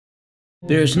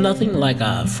There's nothing like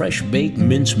a fresh baked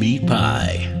mincemeat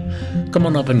pie. Come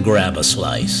on up and grab a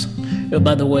slice.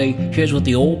 By the way, here's what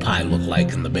the old pie looked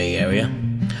like in the Bay Area.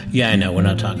 Yeah, I know, we're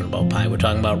not talking about pie, we're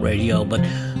talking about radio, but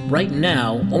right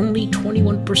now, only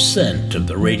 21% of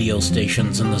the radio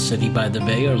stations in the city by the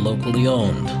Bay are locally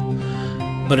owned.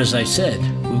 But as I said,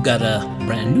 we've got a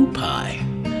brand new pie,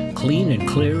 clean and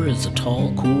clear as a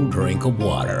tall, cool drink of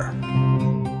water.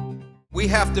 We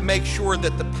have to make sure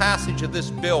that the passage of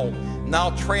this bill now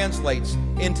translates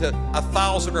into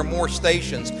 1,000 or more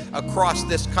stations across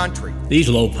this country. These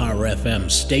low-power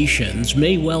FM stations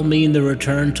may well mean the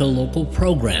return to local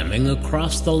programming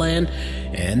across the land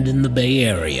and in the Bay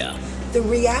Area. The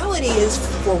reality is,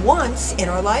 for once in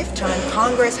our lifetime,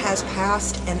 Congress has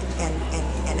passed an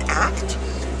act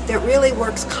that really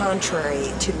works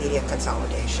contrary to media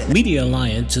consolidation. Media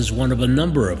Alliance is one of a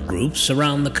number of groups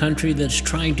around the country that's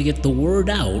trying to get the word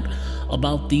out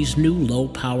about these new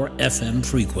low-power FM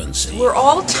frequencies. We're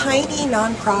all tiny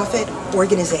nonprofit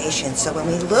organizations, so when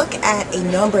we look at a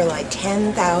number like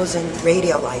 10,000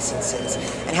 radio licenses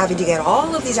and having to get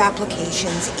all of these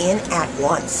applications in at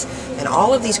once, and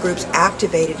all of these groups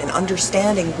activated and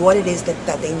understanding what it is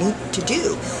that they need to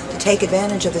do to take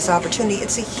advantage of this opportunity,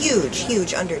 it's a huge,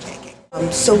 huge undertaking.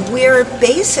 So we're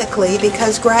basically,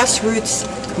 because grassroots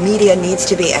media needs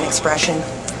to be an expression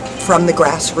from the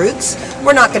grassroots,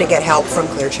 we're not going to get help from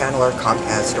Clear Channel or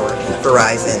Comcast or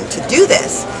Verizon to do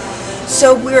this.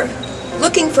 So we're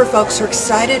looking for folks who are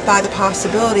excited by the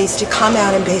possibilities to come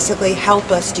out and basically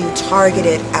help us do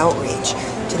targeted outreach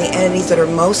to the entities that are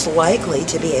most likely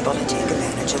to be able to take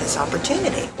advantage of this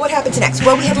opportunity. What happens next?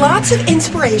 Well, we had lots of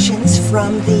inspirations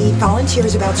from the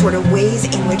volunteers about sort of ways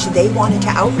in which they wanted to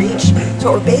outreach. So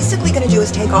what we're basically going to do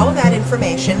is take all of that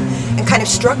information and kind of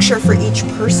structure for each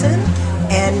person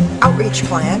an outreach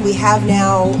plan. We have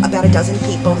now about a dozen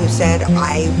people who said,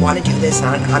 I want to do this, and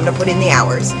I'm going to put in the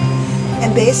hours.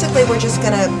 And basically we're just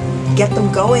going to get them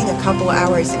going a couple of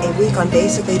hours a week on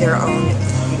basically their own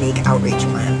unique outreach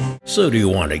plan. So do you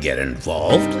want to get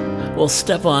involved? Well,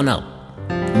 step on up.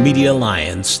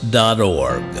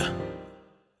 MediaAlliance.org